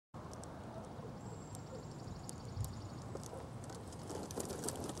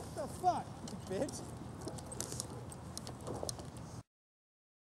bitch.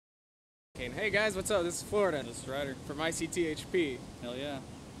 Hey guys, what's up? This is Florida. This is Strid3r from ICTHP. Hell yeah.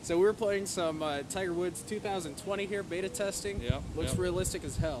 So we're playing some Tiger Woods 2020 here, beta testing. Yep. Looks realistic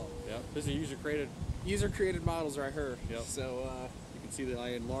as hell. Yep. This is user-created. User-created models right here. Yep. So you can see that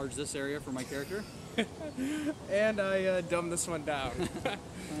I enlarged this area for my character. and I dumbed this one down.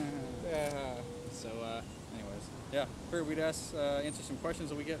 So anyways, yeah. Figured we'd answer some questions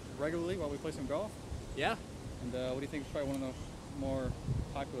that we get regularly while we play some golf. Yeah. And what do you think is probably one of the more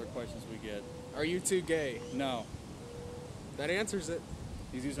popular questions we get? Are you two gay? No. That answers it.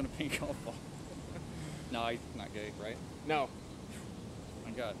 He's using a pink golf ball. No, he's not gay, right? No.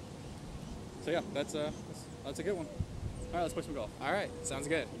 My God. So yeah, that's a good one. All right, let's play some golf. All right, sounds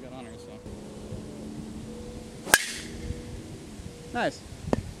good. We got honors, so. Nice.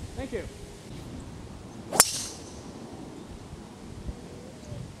 Thank you.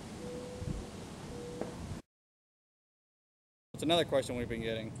 It's another question we've been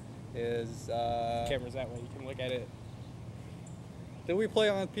getting is Camera's that way, you can look at it. Did we play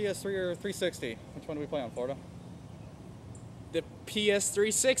on PS3 or 360? Which one did we play on, Florida? The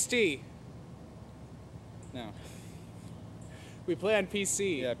PS360. No. We play on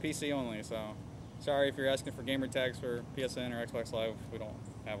PC. Yeah, PC only, so sorry if you're asking for gamer tags for PSN or Xbox Live. We don't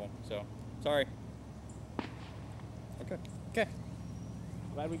have them, so sorry. Okay. Okay.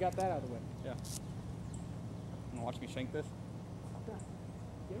 Glad we got that out of the way. Yeah. You wanna watch me shank this? Okay.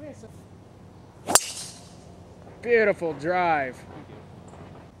 Give me a sec. Beautiful drive. Thank you.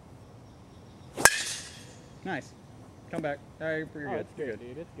 Nice. Come back. All right, you're good. It's good,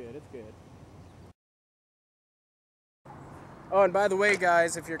 dude. It's good. It's good. Oh, and by the way,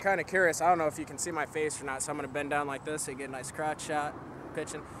 guys, if you're kind of curious, I don't know if you can see my face or not, so I'm going to bend down like this so you get a nice crotch shot.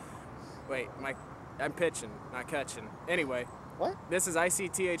 Pitching. Wait, I'm pitching, not catching. Anyway. What? This is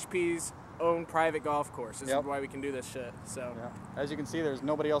ICTHP's own private golf course. This is why we can do this shit. So. Yeah. As you can see, there's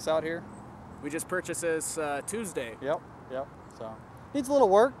nobody else out here. We just purchased this Tuesday. Yep. So needs a little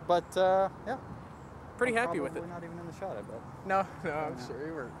work, but yeah. Pretty happy with it. We're not even in the shot, I bet. No, I'm sure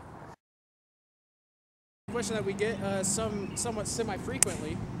we were. Question that we get somewhat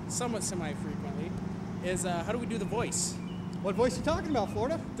semi-frequently is how do we do the voice? What voice are you talking about,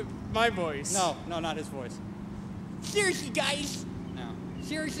 Florida? My voice. No, not his voice. Seriously, guys. No.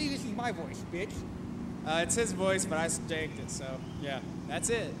 Seriously, this is my voice, bitch. It's his voice, but I stanked it, so yeah, that's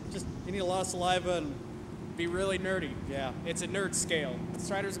it. Just you need a lot of saliva and be really nerdy. Yeah, it's a nerd scale.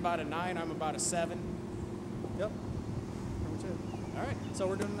 Strid3r's about a 9. I'm about a 7. Yep. Pretty much it. All right. So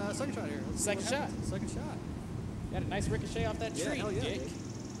we're doing a second shot here. Second shot. Second shot. You had a nice ricochet off that tree, hell yeah, dick. dude.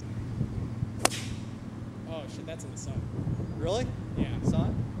 Oh shit, that's in the sun. Really? Yeah.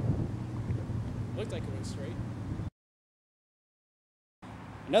 Sun? Looked like it went straight.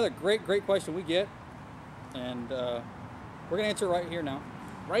 Another great question we get, and we're gonna answer right here now.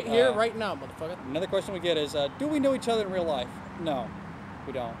 Right here, right now, motherfucker. Another question we get is, do we know each other in real life? No,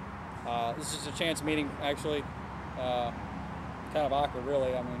 we don't. This is just a chance meeting, actually. Kind of awkward,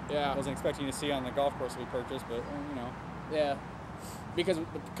 really. I mean, I wasn't expecting you to see on the golf course we purchased, but you know. Yeah, because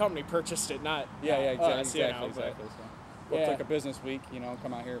the company purchased it, not exactly. So. So booked like a business week, you know,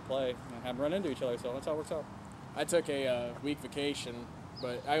 come out here and play, and have them run into each other. So that's how it works out. I took a week vacation,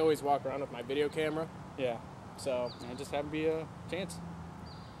 but I always walk around with my video camera. Yeah. So and it just happened to be a chance.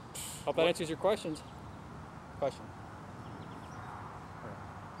 Hope that answers your questions. Question.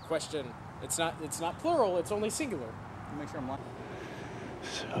 It's not plural. It's only singular. Make sure I'm watching.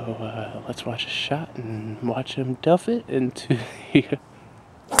 So let's watch a shot and watch him duff it into the...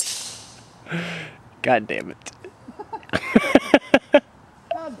 God damn it. That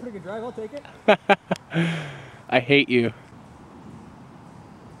was a pretty good drive, I'll take it. I hate you.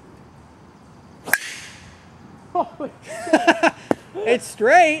 Holy shit. It's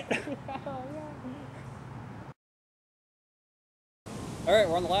straight. Alright,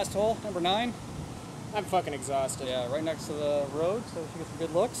 we're on the last hole, number 9. I'm fucking exhausted. Yeah, right next to the road, so we should get some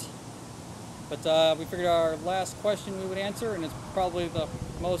good looks. But we figured our last question we would answer, and it's probably the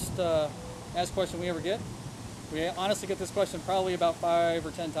most asked question we ever get. We honestly get this question probably about 5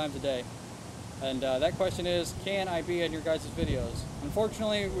 or 10 times a day. And that question is, can I be in your guys' videos?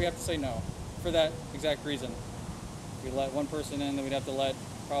 Unfortunately, we have to say no, for that exact reason. If we let one person in, then we'd have to let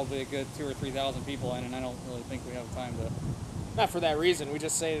probably a good 2,000 or 3,000 people in, and I don't really think we have time to... Not for that reason, we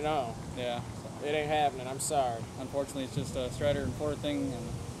just say no. Yeah. It ain't happening, I'm sorry. Unfortunately, it's just a Strid3r and Florida thing, and you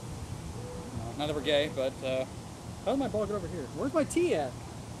know, not that we're gay, but how did my ball get over here? Where's my tee at?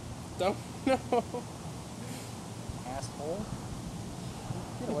 Don't know. Asshole.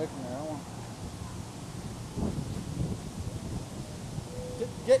 Get away from there, I don't want...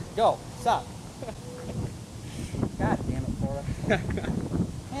 Go, stop. God damn it, Florida.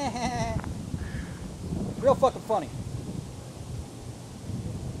 Real fucking funny.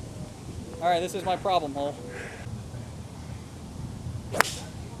 Alright, this is my problem hole.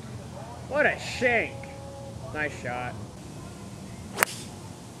 What a shank. Nice shot.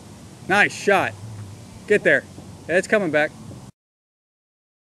 Nice shot. Get there. It's coming back.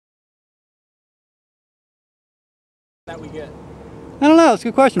 That we get. I don't know. It's a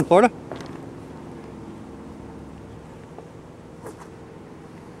good question, Florida.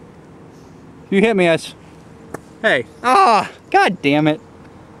 You hit me, as. Hey. Ah! God damn it.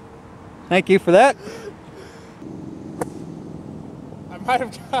 Thank you for that. I might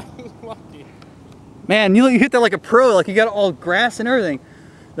have gotten lucky. Man, you hit that like a pro. Like you got all grass and everything.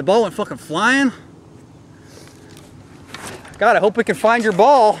 The ball went fucking flying. God, I hope we can find your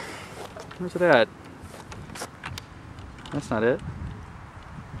ball. Where's it at? That's not it.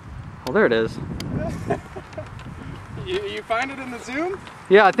 Oh, there it is. You find it in the zoom?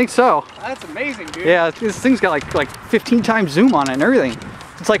 Yeah, I think so. That's amazing, dude. Yeah, this thing's got like 15 times zoom on it and everything.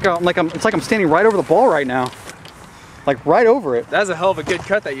 It's like I'm standing right over the ball right now. Like right over it. That's a hell of a good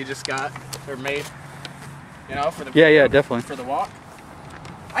cut that you just got or made. You know, for the yeah, definitely. For the walk.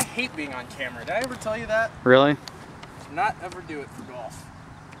 I hate being on camera. Did I ever tell you that? Really? Do not ever do it for golf.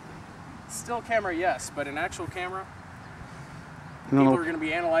 Still camera, yes, but an actual camera. People are going to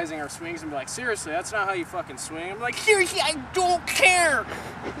be analyzing our swings and be like, seriously, that's not how you fucking swing. I'm like, seriously, I don't care.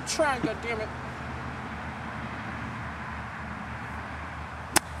 I'm trying, goddammit.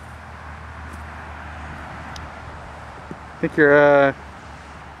 I think you're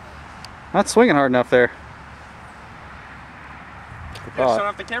not swinging hard enough there. You guys shut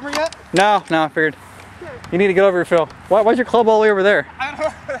off the camera yet? No, I figured. You need to get over here, Phil. Why's your club all the way over there? I don't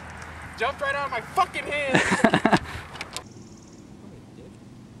know. Jumped right out of my fucking hand.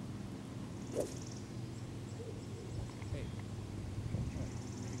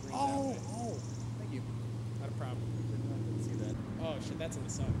 Oh, thank you. Not a problem. Didn't see that. Oh shit, that's in the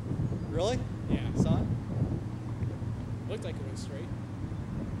sun. Really? Yeah. Sun? Looked like it went straight.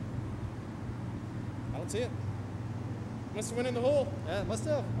 I don't see it. Must have went in the hole. Yeah, it must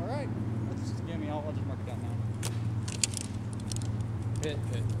have. All right. That's just give me. I'll just mark it down now. Hit.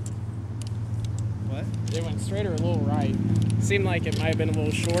 What? It went straight or a little right. Seemed like it might have been a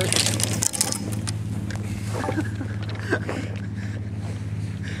little short.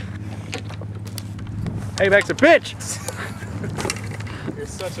 Hey, back to pitch. You're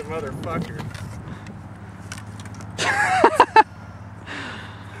such a motherfucker.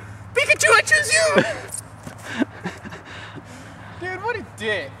 Pikachu, I choose you! Dude, what a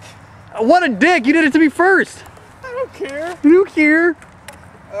dick. What a dick! You did it to me first. I don't care. You don't care.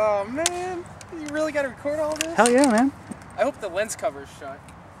 Oh man, you really gotta record all this? Hell yeah, man. I hope the lens cover's shut.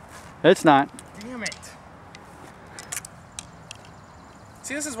 It's not. Damn it.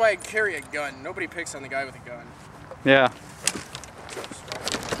 See, this is why I carry a gun. Nobody picks on the guy with a gun. Yeah.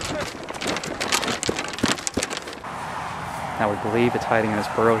 Now we believe it's hiding in this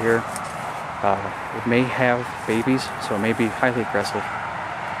burrow here. It may have babies, so it may be highly aggressive.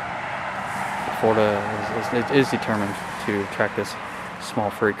 Florida is determined to track this small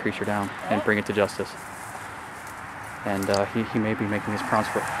furry creature down and bring it to justice. And he may be making his pounce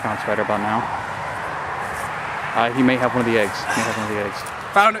right about now. He may have one of the eggs.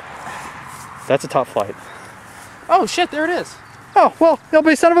 Found it. That's a top flight. Oh shit, there it is. Oh, well,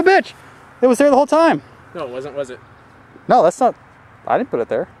 nobody son of a bitch. It was there the whole time. No, it wasn't, was it? No, that's not. I didn't put it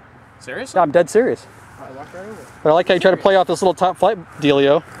there. Seriously? No, I'm dead serious. I walked right over it. But I like how you try to play off this little top flight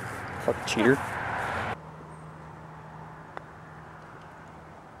dealio. Fucking cheater.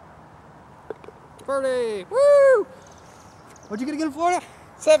 Birdie! Woo! What'd you get again in Florida?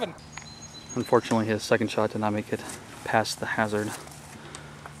 7. Unfortunately, his second shot did not make it past the hazard.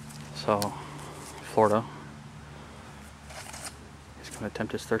 So, Florida is going to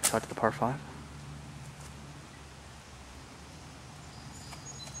attempt his third shot to the par 5.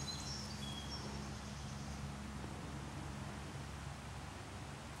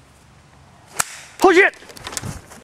 Push it!